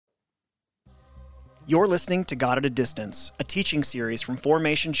You're listening to God at a Distance, a teaching series from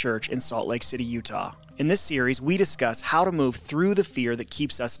Formation Church in Salt Lake City, Utah. In this series, we discuss how to move through the fear that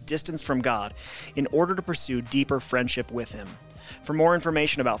keeps us distanced from God in order to pursue deeper friendship with Him. For more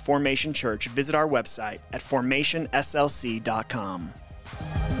information about Formation Church, visit our website at formationslc.com.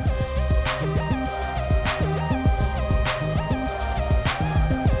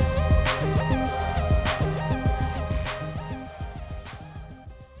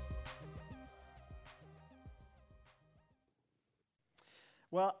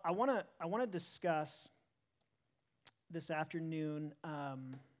 Well, I want to discuss this afternoon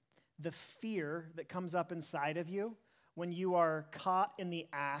the fear that comes up inside of you when you are caught in the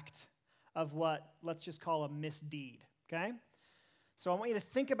act of what, let's just call a misdeed, okay? So I want you to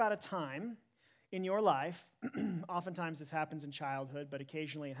think about a time in your life, oftentimes this happens in childhood, but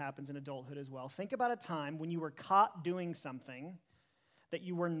occasionally it happens in adulthood as well. Think about a time when you were caught doing something that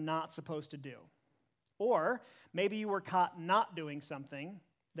you were not supposed to do. Or maybe you were caught not doing something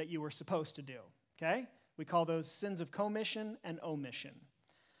that you were supposed to do, okay? We call those sins of commission and omission.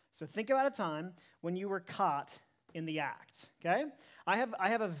 So think about a time when you were caught in the act, okay? I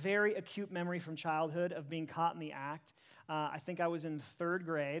have a very acute memory from childhood of being caught in the act. I think I was in third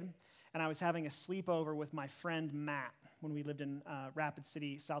grade, and I was having a sleepover with my friend Matt when we lived in Rapid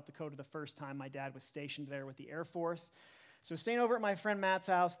City, South Dakota the first time. My dad was stationed there with the Air Force. So staying over at my friend Matt's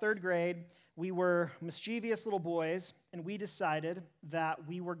house, third grade, we were mischievous little boys, and we decided that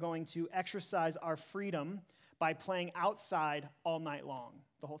we were going to exercise our freedom by playing outside all night long.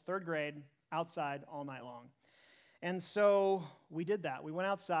 The whole third grade, outside all night long. And so we did that. We went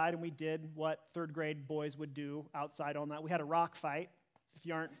outside and we did what third grade boys would do outside all night. We had a rock fight. If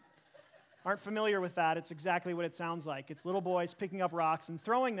you aren't familiar with that, it's exactly what it sounds like. It's little boys picking up rocks and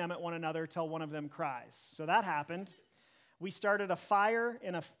throwing them at one another till one of them cries. So that happened. We started a fire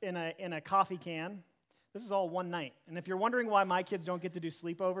in a coffee can. This is all one night. And if you're wondering why my kids don't get to do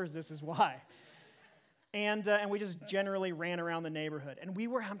sleepovers, this is why. And we just generally ran around the neighborhood. And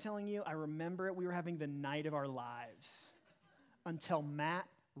I'm telling you, I remember it, we were having the night of our lives until Matt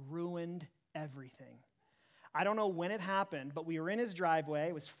ruined everything. I don't know when it happened, but we were in his driveway.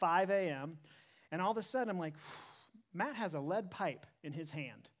 It was 5 a.m. And all of a sudden, I'm like, Matt has a lead pipe in his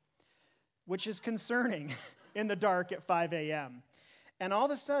hand, which is concerning in the dark at 5 a.m. And all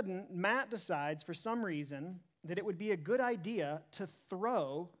of a sudden, Matt decides, for some reason, that it would be a good idea to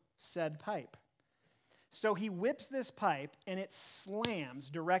throw said pipe. So he whips this pipe, and it slams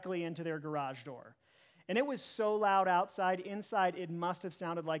directly into their garage door. And it was so loud outside. Inside, it must have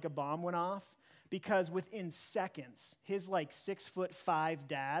sounded like a bomb went off, because within seconds, his 6'5"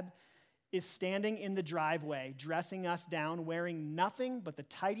 dad is standing in the driveway, dressing us down, wearing nothing but the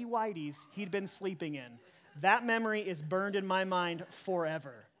tighty-whities he'd been sleeping in. That memory is burned in my mind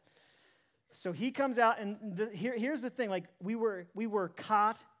forever. So he comes out, and here's the thing: we were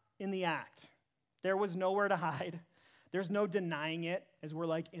caught in the act. There was nowhere to hide. There's no denying it, as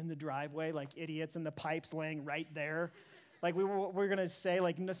we're in the driveway like idiots, and the pipe's laying right there. We're gonna say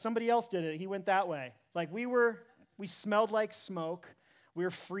no, somebody else did it. He went that way. We smelled like smoke. We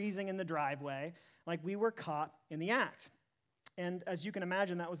were freezing in the driveway. We were caught in the act. And as you can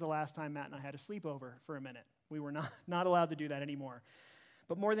imagine, that was the last time Matt and I had a sleepover for a minute. We were not allowed to do that anymore.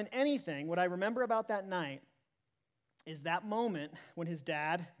 But more than anything, what I remember about that night is that moment when his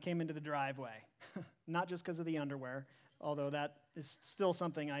dad came into the driveway. Not just because of the underwear, although that is still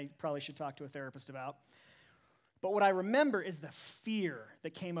something I probably should talk to a therapist about. But what I remember is the fear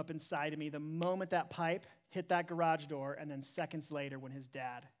that came up inside of me the moment that pipe hit that garage door, and then seconds later when his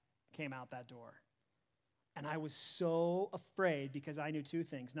dad came out that door. And I was so afraid because I knew two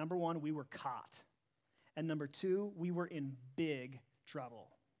things. Number one, we were caught. And number two, we were in big trouble.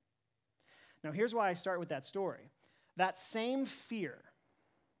 Now, here's why I start with that story. That same fear,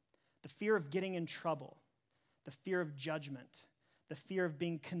 the fear of getting in trouble, the fear of judgment, the fear of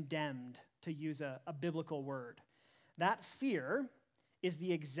being condemned, to use a biblical word, that fear is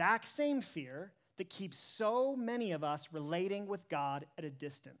the exact same fear that keeps so many of us relating with God at a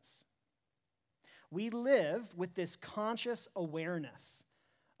distance. We live with this conscious awareness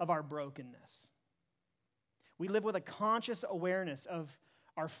of our brokenness. We live with a conscious awareness of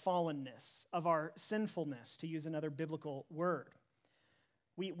our fallenness, of our sinfulness, to use another biblical word.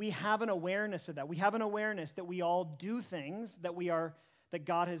 We have an awareness of that. We have an awareness that we all do things that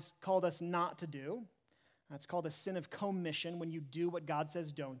God has called us not to do. That's called a sin of commission, when you do what God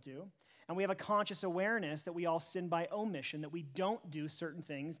says don't do. And we have a conscious awareness that we all sin by omission, that we don't do certain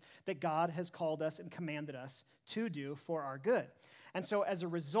things that God has called us and commanded us to do for our good. And so as a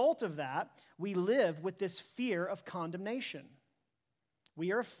result of that, we live with this fear of condemnation.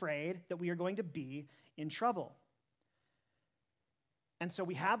 We are afraid that we are going to be in trouble. And so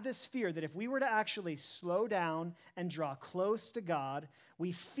we have this fear that if we were to actually slow down and draw close to God,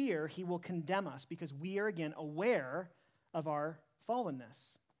 we fear he will condemn us because we are, again, aware of our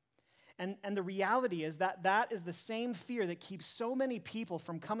fallenness. And the reality is that that is the same fear that keeps so many people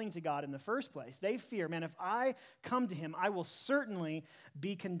from coming to God in the first place. They fear, man, if I come to him, I will certainly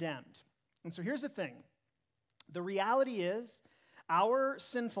be condemned. And so here's the thing. The reality is our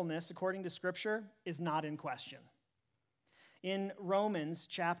sinfulness, according to Scripture, is not in question. In Romans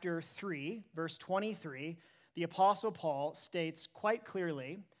chapter 3, verse 23, the Apostle Paul states quite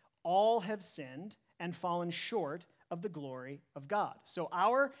clearly, all have sinned and fallen short of the glory of God. So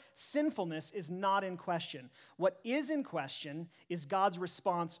our sinfulness is not in question. What is in question is God's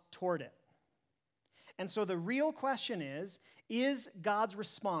response toward it. And so the real question is God's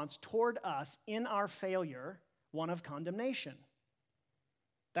response toward us in our failure one of condemnation?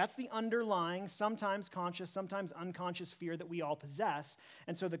 That's the underlying, sometimes conscious, sometimes unconscious fear that we all possess.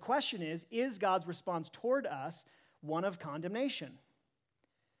 And so the question is God's response toward us one of condemnation?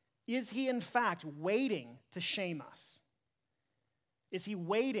 Is he, in fact, waiting to shame us? Is he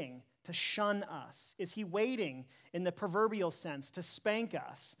waiting to shun us? Is he waiting, in the proverbial sense, to spank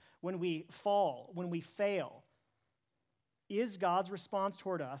us when we fall, when we fail? Is God's response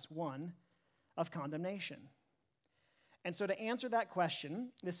toward us one of condemnation? And so to answer that question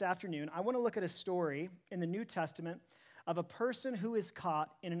this afternoon, I want to look at a story in the New Testament of a person who is caught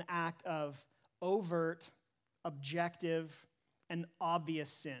in an act of overt, objective, and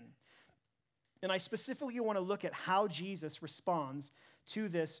obvious sin. And I specifically want to look at how Jesus responds to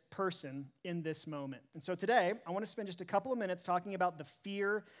this person in this moment. And so today, I want to spend just a couple of minutes talking about the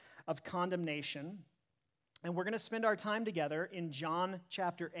fear of condemnation. And we're going to spend our time together in John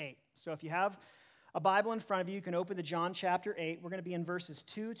chapter 8. So if you have a Bible in front of you, you can open to John chapter 8. We're going to be in verses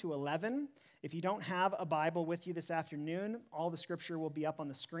 2 to 11. If you don't have a Bible with you this afternoon, all the scripture will be up on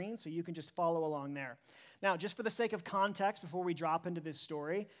the screen, so you can just follow along there. Now, just for the sake of context, before we drop into this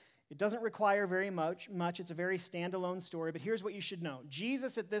story, it doesn't require very much. It's a very standalone story, but here's what you should know.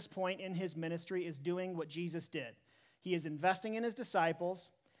 Jesus, at this point in his ministry, is doing what Jesus did. He is investing in his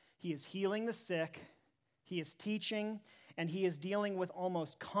disciples. He is healing the sick. He is teaching, and he is dealing with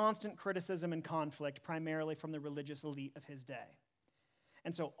almost constant criticism and conflict, primarily from the religious elite of his day.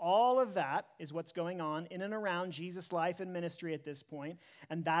 And so all of that is what's going on in and around Jesus' life and ministry at this point,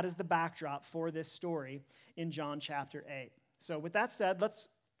 and that is the backdrop for this story in John chapter 8. So with that said, let's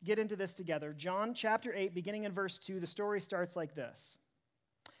get into this together. John chapter 8, beginning in verse 2, the story starts like this.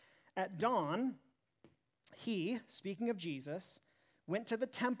 At dawn, he, speaking of Jesus, went to the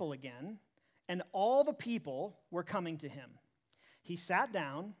temple again, and all the people were coming to him. He sat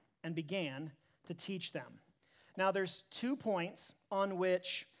down and began to teach them. Now, there's 2 points on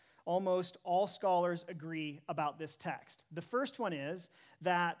which almost all scholars agree about this text. The first one is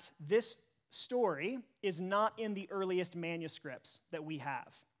that this story is not in the earliest manuscripts that we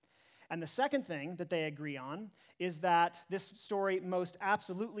have. And the second thing that they agree on is that this story most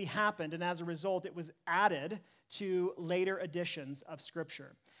absolutely happened, and as a result, it was added to later editions of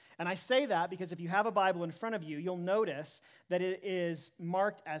Scripture. And I say that because if you have a Bible in front of you, you'll notice that it is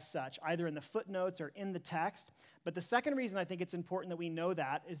marked as such, either in the footnotes or in the text. But the second reason I think it's important that we know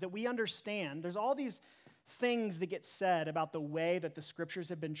that is that we understand there's all these things that get said about the way that the Scriptures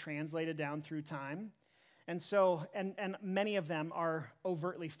have been translated down through time. And so, and many of them are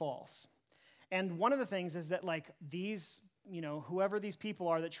overtly false. And one of the things is that these, whoever these people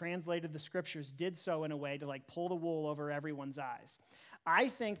are that translated the Scriptures did so in a way to pull the wool over everyone's eyes. I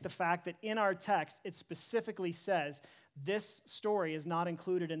think the fact that in our text it specifically says this story is not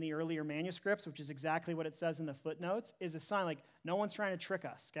included in the earlier manuscripts, which is exactly what it says in the footnotes, is a sign no one's trying to trick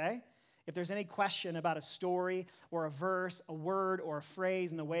us, okay? If there's any question about a story or a verse, a word or a phrase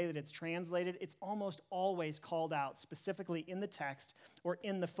in the way that it's translated, it's almost always called out specifically in the text or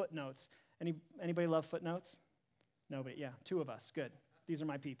in the footnotes. Anybody love footnotes? Nobody, yeah, 2 of us, good. These are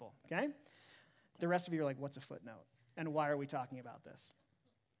my people, okay? The rest of you are like, what's a footnote? And why are we talking about this?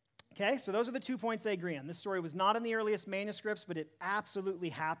 Okay, so those are the 2 points they agree on. This story was not in the earliest manuscripts, but it absolutely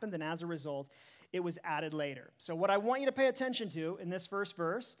happened, and as a result, it was added later. So what I want you to pay attention to in this first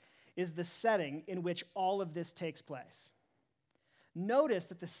verse is the setting in which all of this takes place. Notice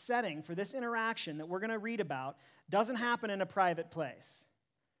that the setting for this interaction that we're going to read about doesn't happen in a private place.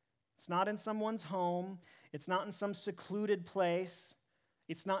 It's not in someone's home. It's not in some secluded place.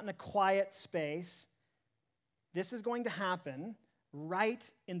 It's not in a quiet space. This is going to happen right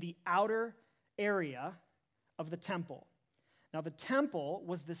in the outer area of the temple. Now, the temple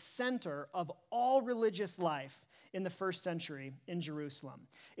was the center of all religious life in the first century in Jerusalem.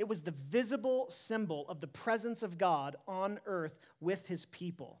 It was the visible symbol of the presence of God on earth with his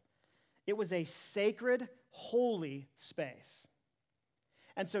people. It was a sacred, holy space.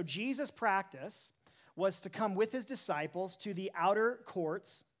 And so Jesus' practice was to come with his disciples to the outer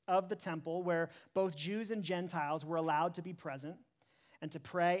courts of the temple where both Jews and Gentiles were allowed to be present and to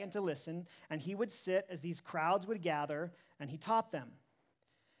pray and to listen. And he would sit as these crowds would gather, and he taught them.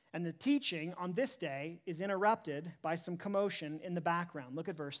 And the teaching on this day is interrupted by some commotion in the background. Look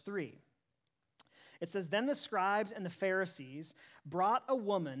at verse 3. It says, "Then the scribes and the Pharisees brought a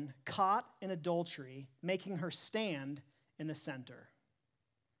woman caught in adultery, making her stand in the center.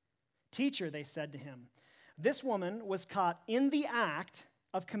 'Teacher,' they said to him, 'this woman was caught in the act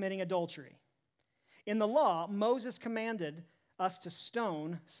of committing adultery. In the law, Moses commanded us to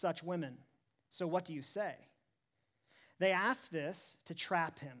stone such women. So what do you say?' They asked this to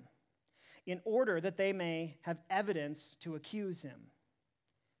trap him, in order that they may have evidence to accuse him.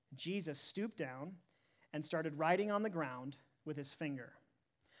 Jesus stooped down and started writing on the ground with his finger."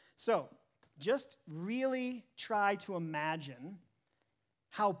 So, just really try to imagine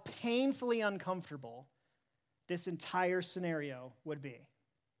how painfully uncomfortable this entire scenario would be.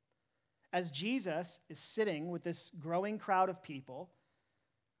 As Jesus is sitting with this growing crowd of people,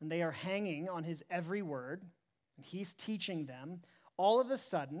 and they are hanging on his every word, and he's teaching them, all of a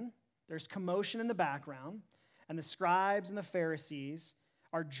sudden, there's commotion in the background, and the scribes and the Pharisees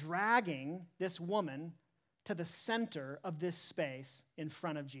are dragging this woman to the center of this space in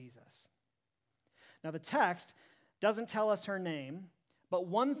front of Jesus. Now, the text doesn't tell us her name, but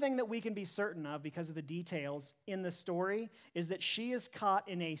one thing that we can be certain of because of the details in the story is that she is caught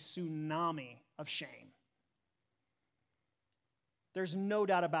in a tsunami of shame. There's no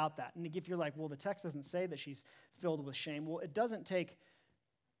doubt about that. And if you're like, well, the text doesn't say that she's filled with shame, well, it doesn't take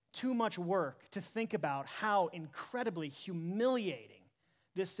too much work to think about how incredibly humiliating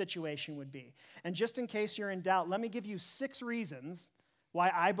this situation would be. And just in case you're in doubt, let me give you 6 reasons why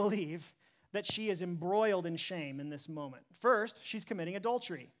I believe that she is embroiled in shame in this moment. First, she's committing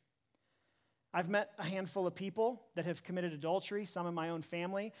adultery. I've met a handful of people that have committed adultery, some in my own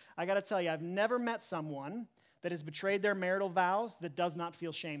family. I got to tell you, I've never met someone that has betrayed their marital vows that does not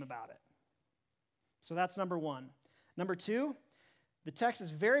feel shame about it. So that's number 1. Number 2, the text is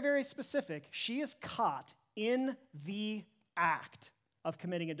very, very specific. She is caught in the act of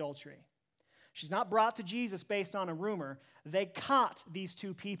committing adultery. She's not brought to Jesus based on a rumor. They caught these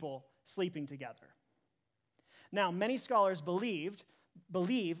 2 people sleeping together. Now, many scholars believe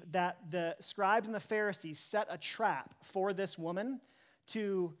that the scribes and the Pharisees set a trap for this woman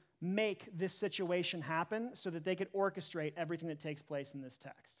to make this situation happen so that they could orchestrate everything that takes place in this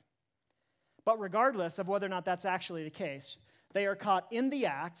text. But regardless of whether or not that's actually the case, they are caught in the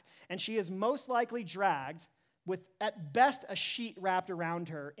act, and she is most likely dragged with, at best, a sheet wrapped around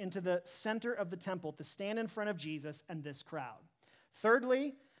her into the center of the temple to stand in front of Jesus and this crowd.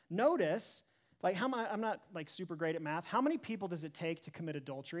 Thirdly, notice, I'm not super great at math. How many people does it take to commit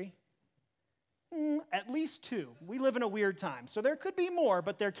adultery? At least 2. We live in a weird time, so there could be more,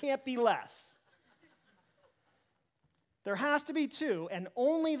 but there can't be less. There has to be 2, and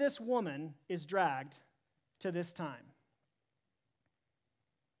only this woman is dragged to this time.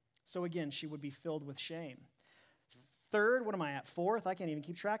 So again, she would be filled with shame. Third, what am I at? 4th? I can't even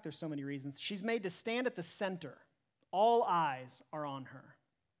keep track. There's so many reasons. She's made to stand at the center. All eyes are on her.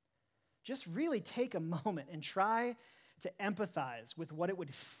 Just really take a moment and try to empathize with what it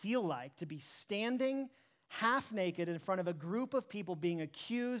would feel like to be standing half naked in front of a group of people being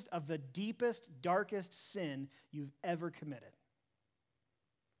accused of the deepest, darkest sin you've ever committed.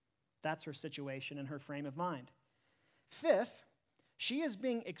 That's her situation and her frame of mind. 5th, she is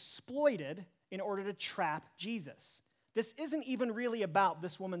being exploited in order to trap Jesus. This isn't even really about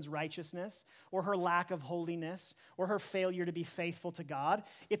this woman's righteousness or her lack of holiness or her failure to be faithful to God.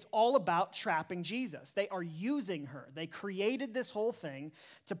 It's all about trapping Jesus. They are using her. They created this whole thing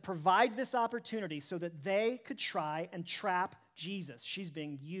to provide this opportunity so that they could try and trap Jesus. She's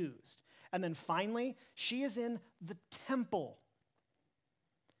being used. And then finally, she is in the temple.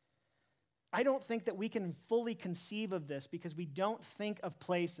 I don't think that we can fully conceive of this because we don't think of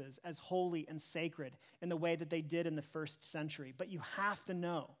places as holy and sacred in the way that they did in the first century. But you have to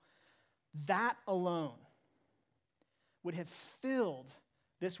know that alone would have filled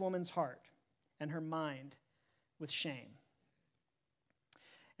this woman's heart and her mind with shame.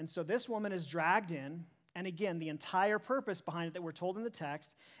 And so this woman is dragged in, and again, the entire purpose behind it that we're told in the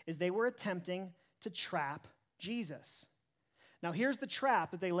text is they were attempting to trap Jesus. Now, here's the trap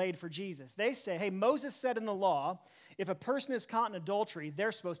that they laid for Jesus. They say, hey, Moses said in the law, if a person is caught in adultery,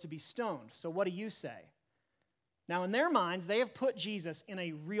 they're supposed to be stoned. So what do you say? Now, in their minds, they have put Jesus in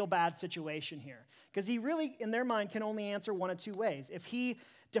a real bad situation here, because he really, in their mind, can only answer one of two ways. If he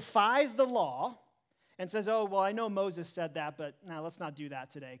defies the law and says, oh, well, I know Moses said that, but now let's not do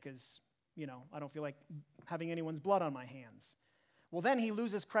that today because, I don't feel like having anyone's blood on my hands. Well, then he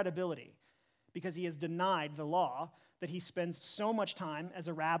loses credibility because he has denied the law that he spends so much time as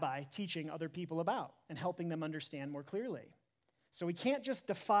a rabbi teaching other people about and helping them understand more clearly. So he can't just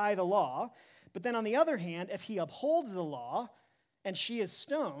defy the law, but then on the other hand, if he upholds the law and she is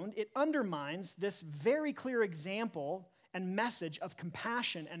stoned, it undermines this very clear example and message of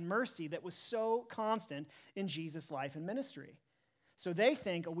compassion and mercy that was so constant in Jesus' life and ministry. So they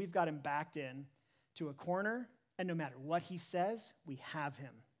think, oh, we've got him backed in to a corner, and no matter what he says, we have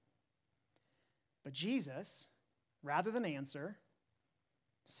him. But Jesus, rather than answer,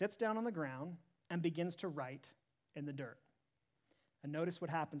 sits down on the ground and begins to write in the dirt. And notice what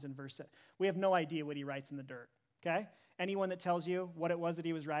happens in verse 7. We have no idea what he writes in the dirt, okay? Anyone that tells you what it was that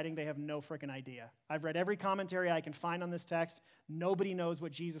he was writing, they have no freaking idea. I've read every commentary I can find on this text. Nobody knows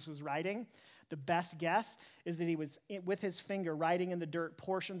what Jesus was writing. The best guess is that he was, with his finger, writing in the dirt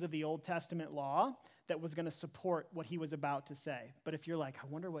portions of the Old Testament law that was going to support what he was about to say. But if you're like, I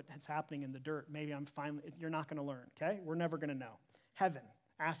wonder what's happening in the dirt, maybe I'm fine. You're not going to learn, okay? We're never going to know. Heaven,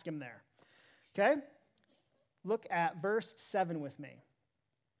 ask him there, okay? Look at verse 7 with me.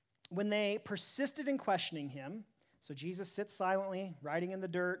 When they persisted in questioning him, so Jesus sits silently, writing in the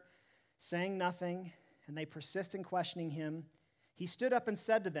dirt, saying nothing, and they persist in questioning him. He stood up and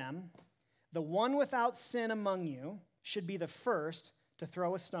said to them, the one without sin among you should be the first to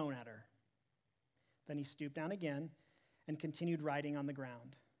throw a stone at her. Then he stooped down again and continued writing on the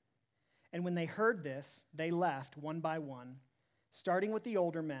ground. And when they heard this, they left one by one, starting with the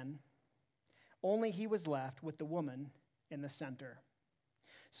older men. Only he was left with the woman in the center.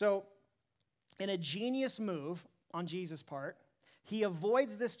 So, in a genius move on Jesus' part, he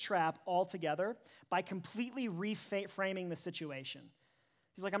avoids this trap altogether by completely reframing the situation.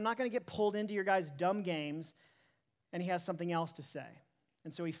 He's like, I'm not going to get pulled into your guys' dumb games, and he has something else to say.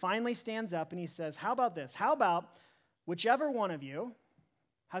 And so he finally stands up and he says, how about this? How about whichever one of you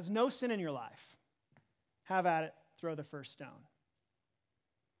has no sin in your life, have at it, throw the first stone.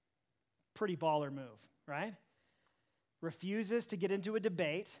 Pretty baller move, right? Refuses to get into a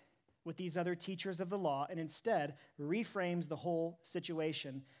debate with these other teachers of the law and instead reframes the whole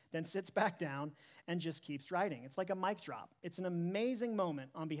situation, then sits back down and just keeps writing. It's like a mic drop. It's an amazing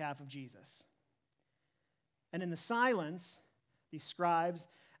moment on behalf of Jesus. And in the silence, these scribes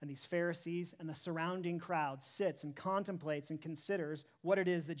and these Pharisees and the surrounding crowd sits and contemplates and considers what it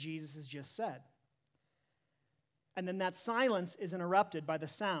is that Jesus has just said. And then that silence is interrupted by the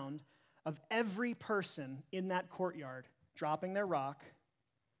sound of every person in that courtyard dropping their rock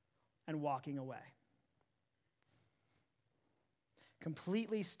and walking away.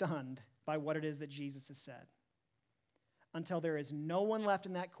 Completely stunned by what it is that Jesus has said. Until there is no one left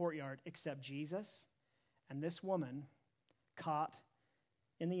in that courtyard except Jesus and this woman caught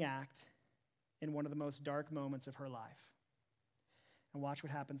in the act in one of the most dark moments of her life. And watch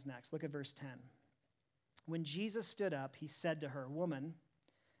what happens next. Look at verse 10. When Jesus stood up, he said to her, woman,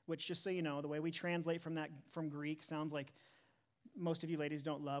 which just so you know, the way we translate from Greek sounds like most of you ladies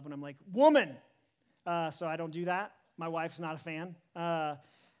don't love when I'm like, woman. So I don't do that. My wife's not a fan.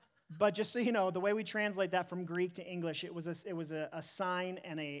 But just so you know, the way we translate that from Greek to English, it was a sign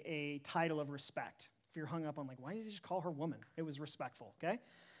and a title of respect. If you're hung up on like, why does he just call her woman? It was respectful, okay?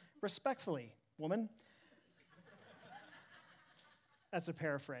 Respectfully, woman. That's a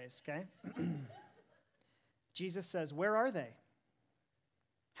paraphrase, okay? Jesus says, where are they?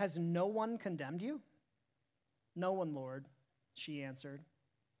 Has no one condemned you? No one, Lord, she answered.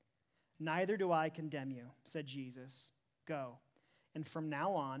 Neither do I condemn you, said Jesus. Go, and from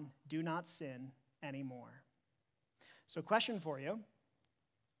now on, do not sin anymore. So question for you.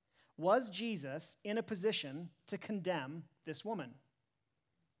 Was Jesus in a position to condemn this woman?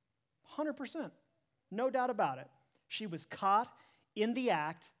 100%. No doubt about it. She was caught in the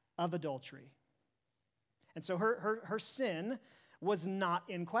act of adultery. And so her sin was not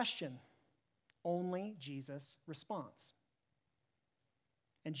in question. Only Jesus' response.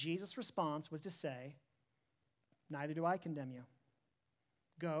 And Jesus' response was to say, neither do I condemn you.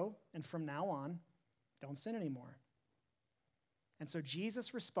 Go, and from now on, don't sin anymore. And so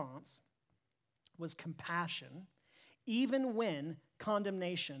Jesus' response was compassion, even when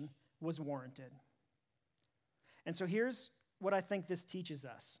condemnation was warranted. And so here's what I think this teaches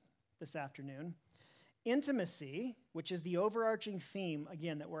us this afternoon. Intimacy, which is the overarching theme,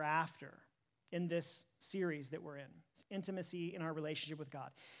 again, that we're after in this series that we're in. It's intimacy in our relationship with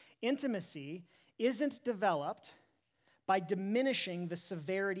God. Intimacy isn't developed by diminishing the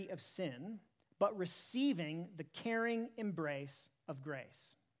severity of sin, but receiving the caring embrace of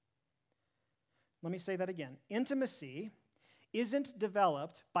grace. Let me say that again. Intimacy isn't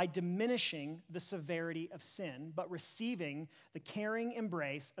developed by diminishing the severity of sin, but receiving the caring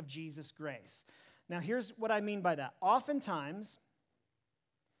embrace of Jesus' grace. Now, here's what I mean by that. Oftentimes,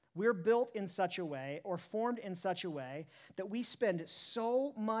 we're built in such a way or formed in such a way that we spend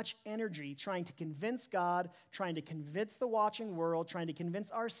so much energy trying to convince God, trying to convince the watching world, trying to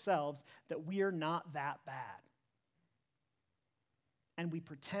convince ourselves that we're not that bad. And we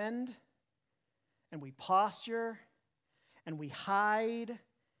pretend, and we posture, and we hide,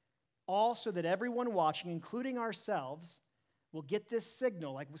 all so that everyone watching, including ourselves, will get this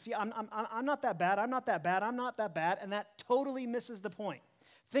signal. Like, see, I'm not that bad, I'm not that bad, I'm not that bad, and that totally misses the point.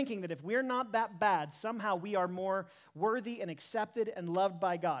 Thinking that if we're not that bad, somehow we are more worthy and accepted and loved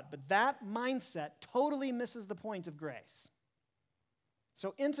by God. But that mindset totally misses the point of grace.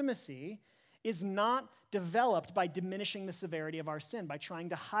 So intimacy is not developed by diminishing the severity of our sin, by trying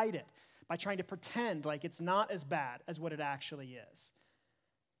to hide it, by trying to pretend like it's not as bad as what it actually is.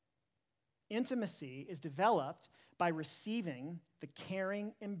 Intimacy is developed by receiving the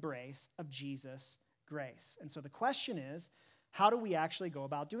caring embrace of Jesus' grace. And so the question is, how do we actually go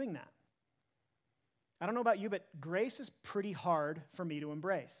about doing that? I don't know about you, but grace is pretty hard for me to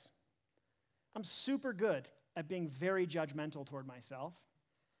embrace. I'm super good at being very judgmental toward myself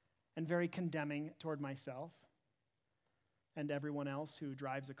and very condemning toward myself and everyone else who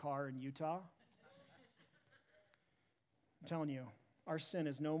drives a car in Utah. I'm telling you, our sin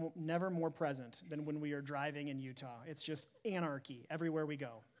is never more present than when we are driving in Utah. It's just anarchy everywhere we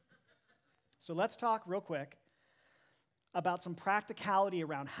go. So let's talk real quick about some practicality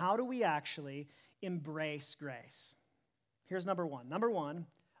around how do we actually embrace grace. Here's number one. Number one,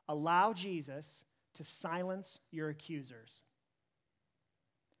 allow Jesus to silence your accusers.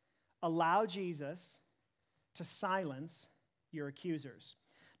 Allow Jesus to silence your accusers.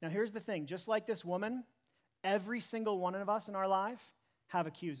 Now here's the thing, just like this woman, every single one of us in our life have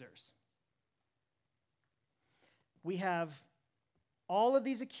accusers. We have all of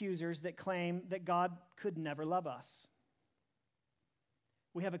these accusers that claim that God could never love us.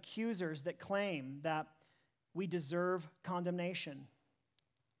 We have accusers that claim that we deserve condemnation.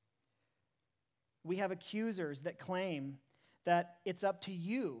 We have accusers that claim that it's up to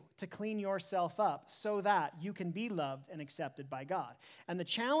you to clean yourself up so that you can be loved and accepted by God. And the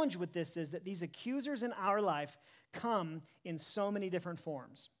challenge with this is that these accusers in our life come in so many different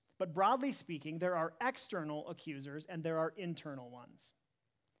forms. But broadly speaking, there are external accusers and there are internal ones.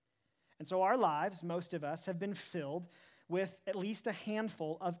 And so our lives, most of us, have been filled with at least a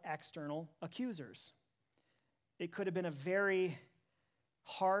handful of external accusers. It could have been a very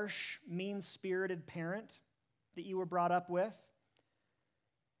harsh, mean-spirited parent that you were brought up with.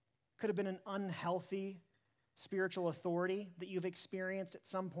 Could have been an unhealthy spiritual authority that you've experienced at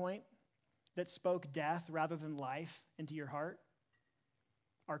some point that spoke death rather than life into your heart.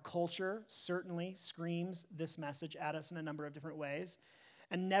 Our culture certainly screams this message at us in a number of different ways,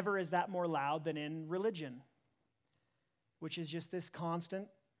 and never is that more loud than in religion, which is just this constant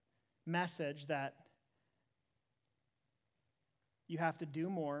message that you have to do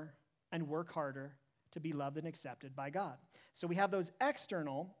more and work harder to be loved and accepted by God. So we have those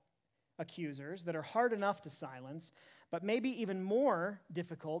external accusers that are hard enough to silence, but maybe even more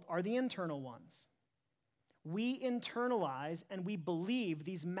difficult are the internal ones. We internalize and we believe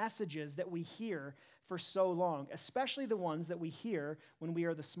these messages that we hear for so long, especially the ones that we hear when we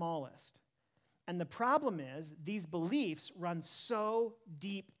are the smallest. And the problem is, these beliefs run so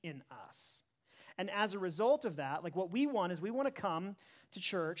deep in us. And as a result of that, like what we want is we want to come to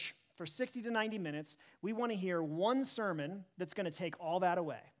church for 60 to 90 minutes. We want to hear one sermon that's going to take all that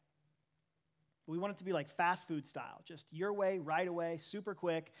away. We want it to be like fast food style, just your way, right away, super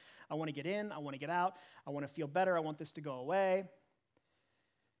quick. I want to get in, I want to get out, I want to feel better, I want this to go away.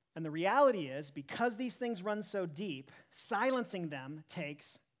 And the reality is, because these things run so deep, silencing them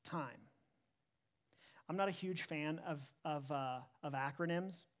takes time. I'm not a huge fan of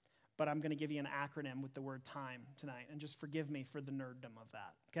acronyms, but I'm going to give you an acronym with the word time tonight, and just forgive me for the nerddom of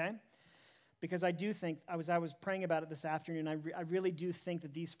that, okay? Because I do think, I was praying about it this afternoon, I really do think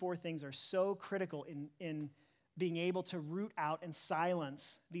that these four things are so critical in being able to root out and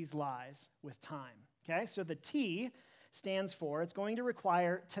silence these lies with time, okay? So the T stands for, it's going to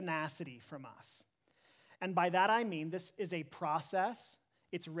require tenacity from us. And by that I mean, this is a process,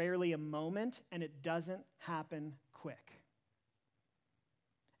 it's rarely a moment, and it doesn't happen quick.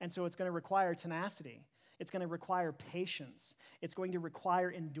 And so it's going to require tenacity. It's going to require patience. It's going to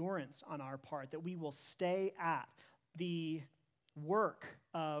require endurance on our part, that we will stay at the work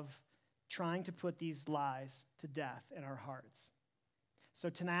of trying to put these lies to death in our hearts. So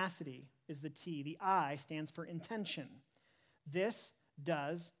tenacity is the T. The I stands for intention. This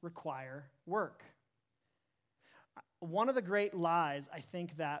does require work. One of the great lies, I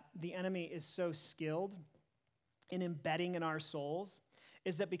think, that the enemy is so skilled in embedding in our souls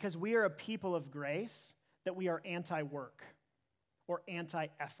is that because we are a people of grace, that we are anti-work or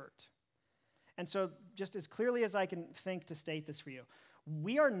anti-effort. And so just as clearly as I can think to state this for you,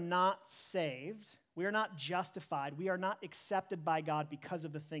 we are not saved, we are not justified, we are not accepted by God because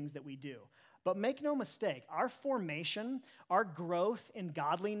of the things that we do. But make no mistake, our formation, our growth in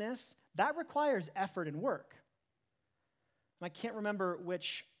godliness, that requires effort and work. And I can't remember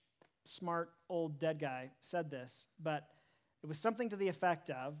which smart old dead guy said this, but it was something to the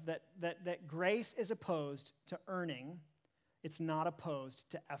effect of that grace is opposed to earning, it's not opposed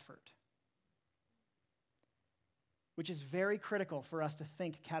to effort. Which is very critical for us to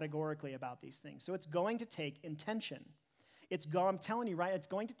think categorically about these things. So it's going to take intention. I'm telling you, right, it's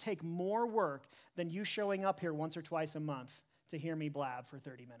going to take more work than you showing up here once or twice a month to hear me blab for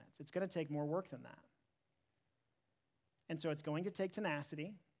 30 minutes. It's going to take more work than that. And so it's going to take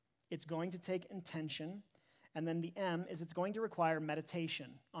tenacity, it's going to take intention, and then the M is it's going to require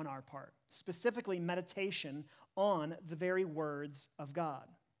meditation on our part, specifically meditation on the very words of God.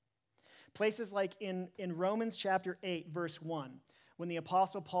 Places like in Romans chapter 8, verse 1, when the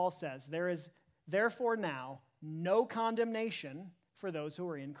Apostle Paul says, "There is therefore now no condemnation for those who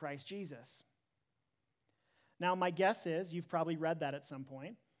are in Christ Jesus." Now, my guess is you've probably read that at some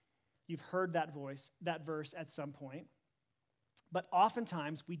point. You've heard that verse at some point. But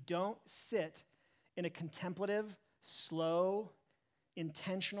oftentimes, we don't sit in a contemplative, slow,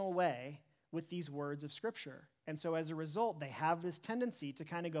 intentional way with these words of Scripture. And so as a result, they have this tendency to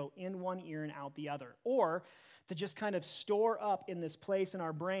kind of go in one ear and out the other, or to just kind of store up in this place in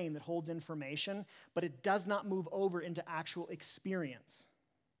our brain that holds information, but it does not move over into actual experience,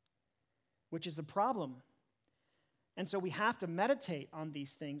 which is a problem. And so we have to meditate on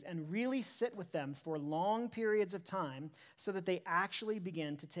these things and really sit with them for long periods of time so that they actually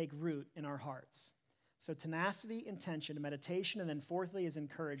begin to take root in our hearts. So tenacity, intention, meditation, and then fourthly is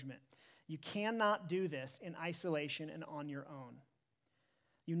encouragement. You cannot do this in isolation and on your own.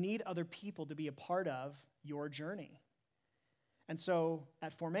 You need other people to be a part of your journey. And so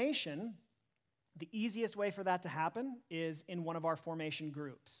at formation, the easiest way for that to happen is in one of our formation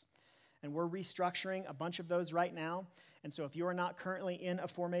groups. And we're restructuring a bunch of those right now. And so if you are not currently in a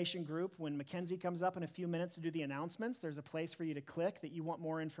formation group, when Mackenzie comes up in a few minutes to do the announcements, there's a place for you to click that you want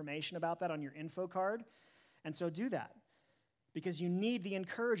more information about that on your info card. And so do that, because you need the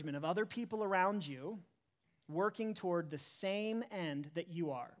encouragement of other people around you working toward the same end that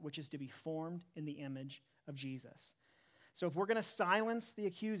you are, which is to be formed in the image of Jesus. So if we're going to silence the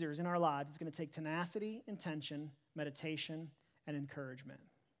accusers in our lives, it's going to take tenacity, intention, meditation, and encouragement.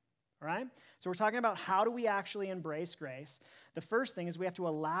 All right? So we're talking about how do we actually embrace grace. The first thing is we have to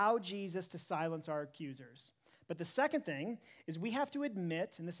allow Jesus to silence our accusers. But the second thing is we have to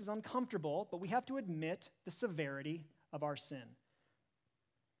admit, and this is uncomfortable, but we have to admit the severity of our sin.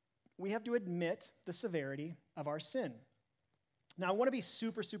 We have to admit the severity of our sin. Now, I want to be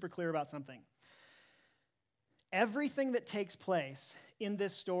super, super clear about something. Everything that takes place in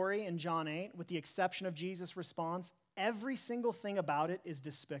this story in John 8, with the exception of Jesus' response, every single thing about it is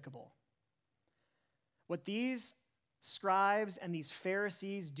despicable. What these scribes and these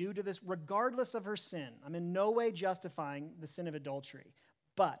Pharisees do to this, regardless of her sin, I'm in no way justifying the sin of adultery.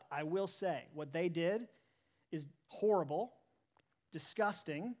 But I will say, what they did is horrible,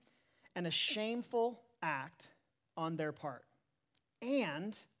 disgusting, and a shameful act on their part.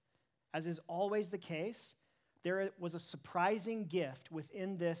 And, as is always the case, there was a surprising gift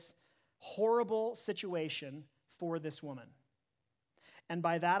within this horrible situation for this woman. And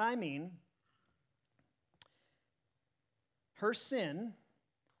by that I mean, her sin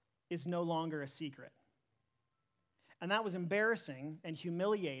is no longer a secret. And that was embarrassing and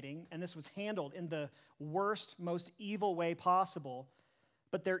humiliating, and this was handled in the worst, most evil way possible.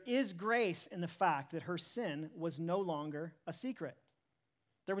 But there is grace in the fact that her sin was no longer a secret.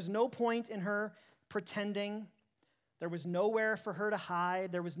 There was no point in her pretending. There was nowhere for her to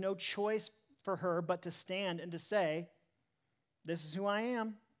hide. There was no choice for her but to stand and to say, this is who I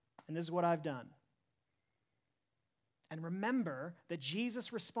am, and this is what I've done. And remember that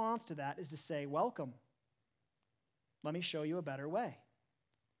Jesus' response to that is to say, welcome. Let me show you a better way.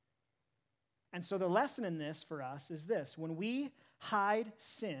 And so the lesson in this for us is this: when we hide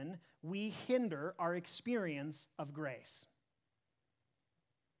sin, we hinder our experience of grace.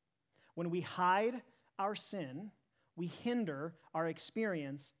 When we hide our sin, we hinder our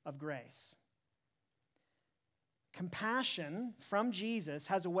experience of grace. Compassion from Jesus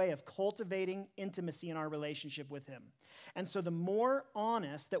has a way of cultivating intimacy in our relationship with him. And so the more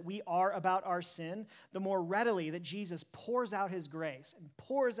honest that we are about our sin, the more readily that Jesus pours out his grace and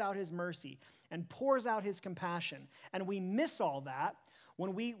pours out his mercy and pours out his compassion. And we miss all that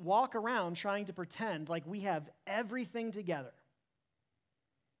when we walk around trying to pretend like we have everything together.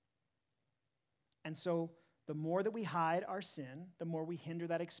 And so the more that we hide our sin, the more we hinder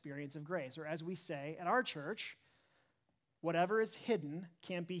that experience of grace. Or as we say at our church, whatever is hidden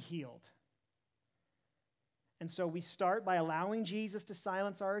can't be healed. And so we start by allowing Jesus to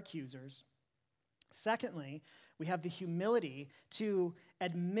silence our accusers. Secondly, we have the humility to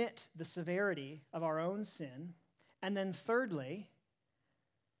admit the severity of our own sin. And then thirdly,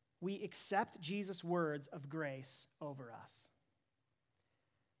 we accept Jesus' words of grace over us.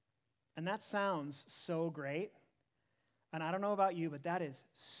 And that sounds so great. And I don't know about you, but that is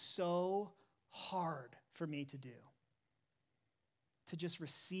so hard for me to do. To just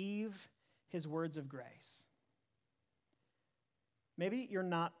receive his words of grace. Maybe you're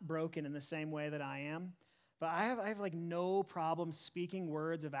not broken in the same way that I am, but I have like no problem speaking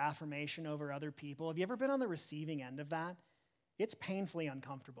words of affirmation over other people. Have you ever been on the receiving end of that? It's painfully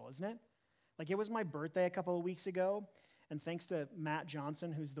uncomfortable, isn't it? Like it was my birthday a couple of weeks ago, and thanks to Matt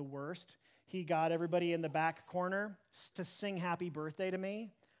Johnson, who's the worst, he got everybody in the back corner to sing happy birthday to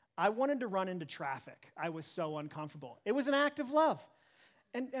me. I wanted to run into traffic. I was so uncomfortable. It was an act of love.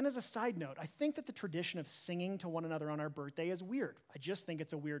 And as a side note, I think that the tradition of singing to one another on our birthday is weird. I just think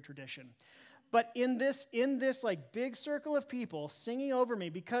it's a weird tradition. But in this like big circle of people singing over me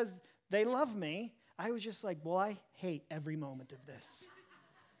because they love me, I was just like, well, I hate every moment of this.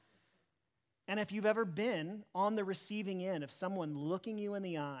 And if you've ever been on the receiving end of someone looking you in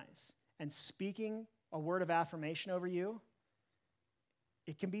the eyes and speaking a word of affirmation over you,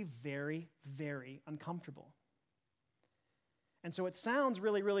 it can be very, very uncomfortable. And so it sounds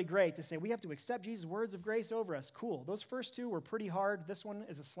really, really great to say we have to accept Jesus' words of grace over us. Cool. Those first two were pretty hard. This one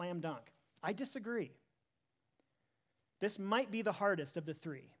is a slam dunk. I disagree. This might be the hardest of the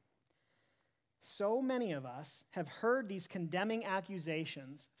three. So many of us have heard these condemning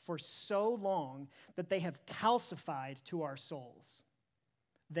accusations for so long that they have calcified to our souls.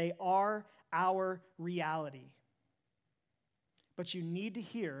 They are our reality. But you need to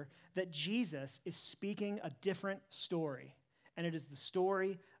hear that Jesus is speaking a different story. And it is the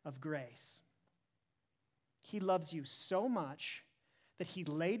story of grace. He loves you so much that he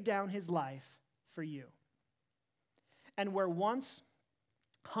laid down his life for you. And where once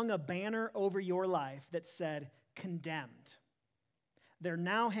hung a banner over your life that said, condemned, there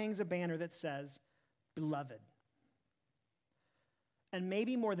now hangs a banner that says, beloved. And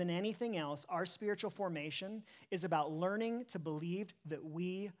maybe more than anything else, our spiritual formation is about learning to believe that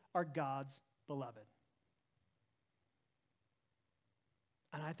we are God's beloved.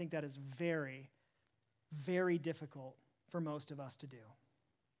 And I think that is very, very difficult for most of us to do.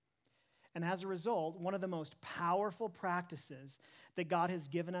 And as a result, one of the most powerful practices that God has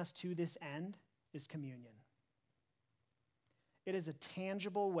given us to this end is communion. It is a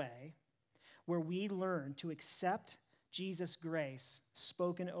tangible way where we learn to accept Jesus' grace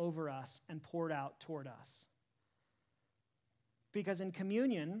spoken over us and poured out toward us. Because in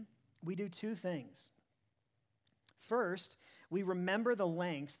communion, we do two things. First, we remember the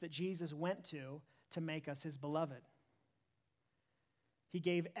lengths that Jesus went to make us his beloved. He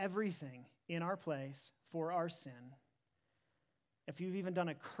gave everything in our place for our sin. If you've even done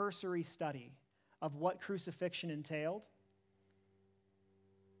a cursory study of what crucifixion entailed,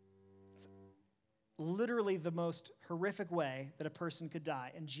 it's literally the most horrific way that a person could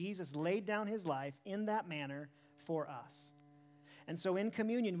die. And Jesus laid down his life in that manner for us. And so in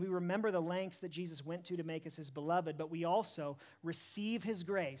communion, we remember the lengths that Jesus went to make us his beloved, but we also receive his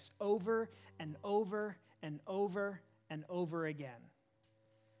grace over and over and over and over again.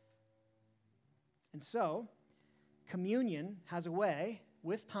 And so, communion has a way,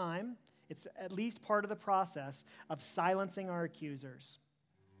 with time, it's at least part of the process of silencing our accusers.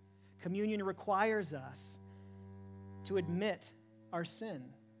 Communion requires us to admit our sin.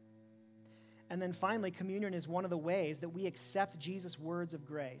 And then finally, communion is one of the ways that we accept Jesus' words of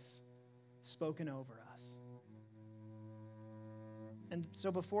grace spoken over us. And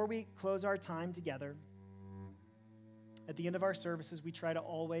so before we close our time together, at the end of our services, we try to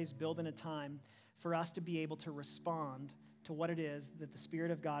always build in a time for us to be able to respond to what it is that the Spirit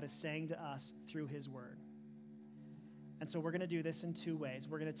of God is saying to us through his word. And so we're going to do this in two ways.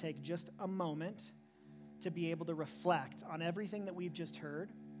 We're going to take just a moment to be able to reflect on everything that we've just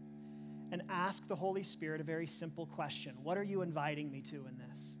heard. and ask the Holy Spirit a very simple question. What are you inviting me to in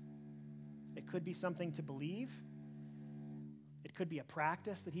this? It could be something to believe. It could be a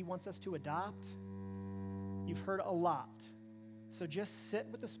practice that he wants us to adopt. You've heard a lot. So just sit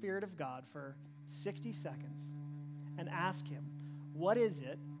with the Spirit of God for 60 seconds and ask him, what is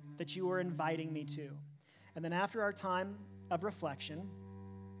it that you are inviting me to? And then after our time of reflection,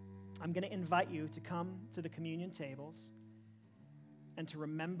 I'm going to invite you to come to the communion tables and to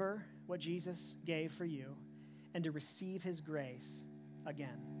remember what Jesus gave for you and to receive his grace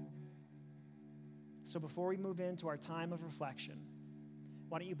again. So before we move into our time of reflection,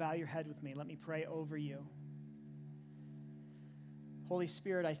 why don't you bow your head with me? Let me pray over you. Holy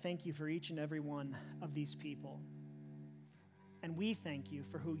Spirit, I thank you for each and every one of these people. And we thank you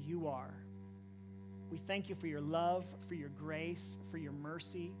for who you are. We thank you for your love, for your grace, for your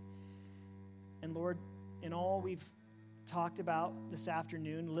mercy. And Lord, in all we've talked about this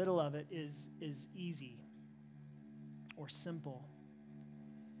afternoon, little of it is easy or simple.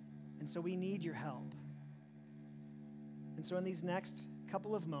 And so we need your help. And so in these next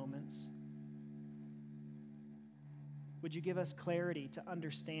couple of moments, would you give us clarity to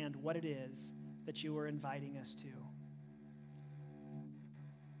understand what it is that you are inviting us to?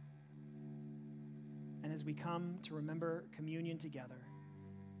 And as we come to remember communion together,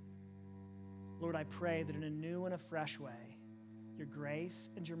 Lord, I pray that in a new and a fresh way, your grace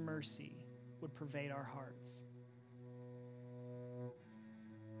and your mercy would pervade our hearts.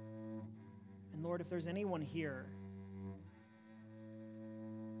 And Lord, if there's anyone here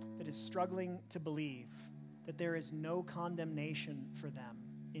that is struggling to believe that there is no condemnation for them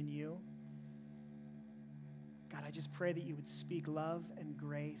in you, God, I just pray that you would speak love and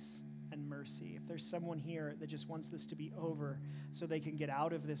grace and mercy. If there's someone here that just wants this to be over so they can get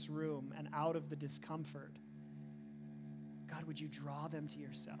out of this room and out of the discomfort, God, would you draw them to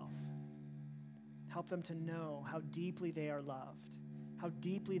yourself? Help them to know how deeply they are loved, how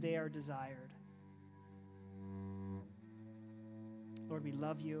deeply they are desired. Lord, we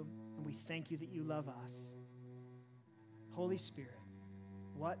love you and we thank you that you love us. Holy Spirit,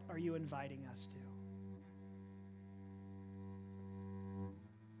 what are you inviting us to?